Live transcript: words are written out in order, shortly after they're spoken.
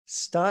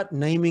Start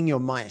naming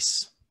your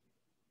mice.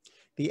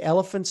 The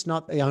elephant's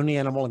not the only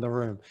animal in the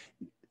room.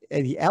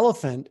 The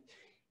elephant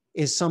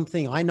is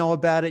something I know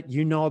about it,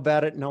 you know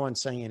about it, no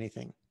one's saying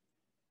anything.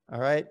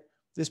 All right.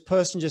 This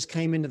person just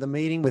came into the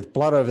meeting with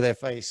blood over their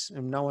face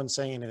and no one's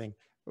saying anything.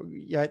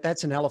 Yeah,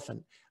 that's an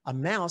elephant. A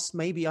mouse,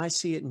 maybe I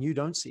see it and you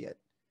don't see it.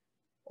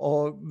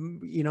 Or,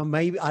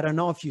 maybe, I don't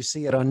know if you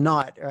see it or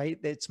not, right?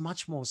 It's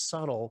much more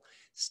subtle.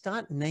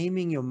 Start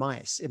naming your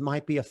mice. It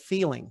might be a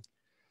feeling.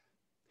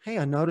 Hey,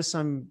 I notice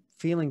I'm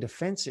feeling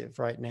defensive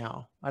right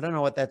now. I don't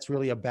know what that's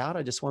really about.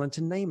 I just wanted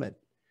to name it.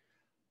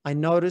 I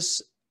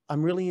notice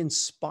I'm really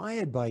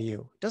inspired by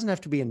you. It doesn't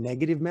have to be a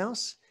negative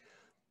mouse.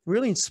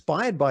 Really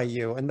inspired by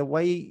you and the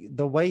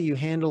way you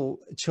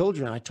handle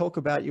children. I talk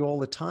about you all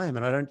the time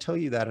and I don't tell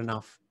you that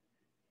enough,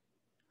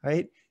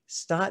 right?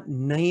 Start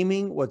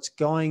naming what's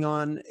going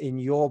on in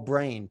your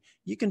brain.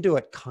 You can do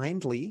it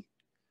kindly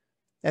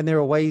and there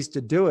are ways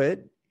to do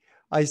it.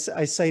 I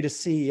say to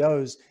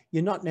CEOs,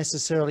 you're not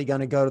necessarily going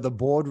to go to the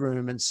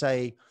boardroom and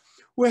say,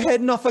 we're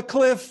heading off a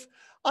cliff.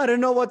 I don't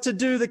know what to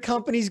do. The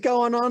company's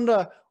going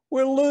under.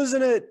 We're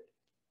losing it.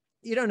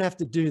 You don't have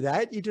to do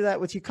that. You do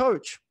that with your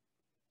coach.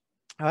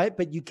 All right.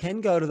 But you can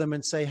go to them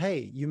and say,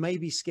 hey, you may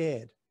be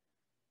scared.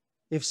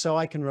 If so,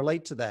 I can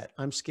relate to that.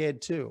 I'm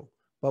scared too,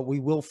 but we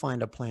will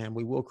find a plan.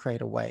 We will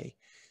create a way.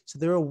 So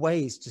there are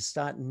ways to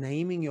start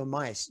naming your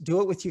mice.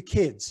 Do it with your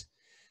kids.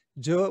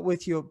 Do it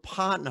with your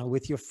partner,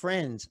 with your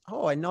friends.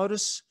 Oh, I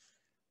notice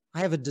I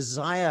have a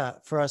desire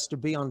for us to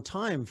be on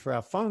time for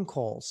our phone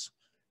calls.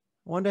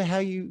 I wonder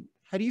how do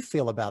you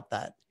feel about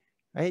that?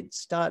 Right?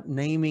 Start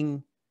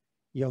naming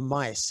your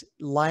mice.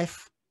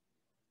 Life,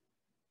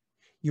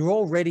 you're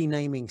already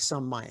naming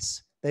some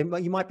mice.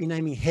 You might be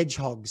naming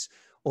hedgehogs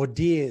or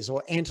deers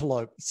or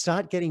antelope.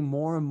 Start getting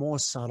more and more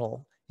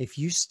subtle. If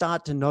you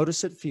start to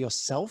notice it for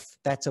yourself,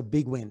 that's a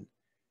big win.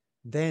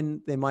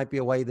 Then there might be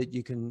a way that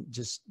you can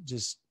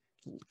just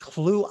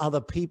clue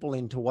other people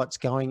into what's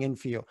going on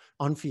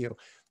for you.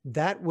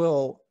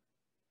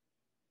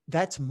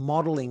 That's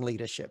modeling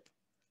leadership.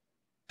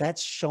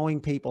 That's showing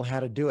people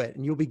how to do it.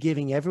 And you'll be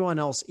giving everyone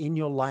else in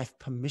your life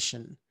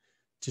permission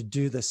to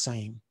do the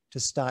same, to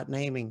start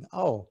naming,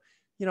 oh,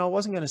 I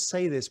wasn't going to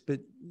say this,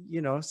 but,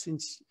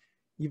 since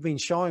you've been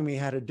showing me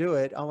how to do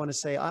it, I want to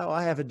say, oh,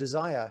 I have a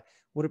desire.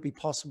 Would it be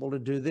possible to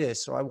do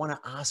this? Or I want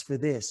to ask for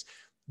this.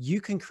 You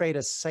can create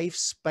a safe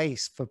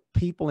space for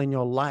people in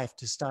your life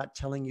to start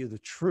telling you the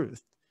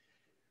truth.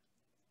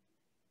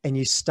 And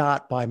you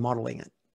start by modeling it.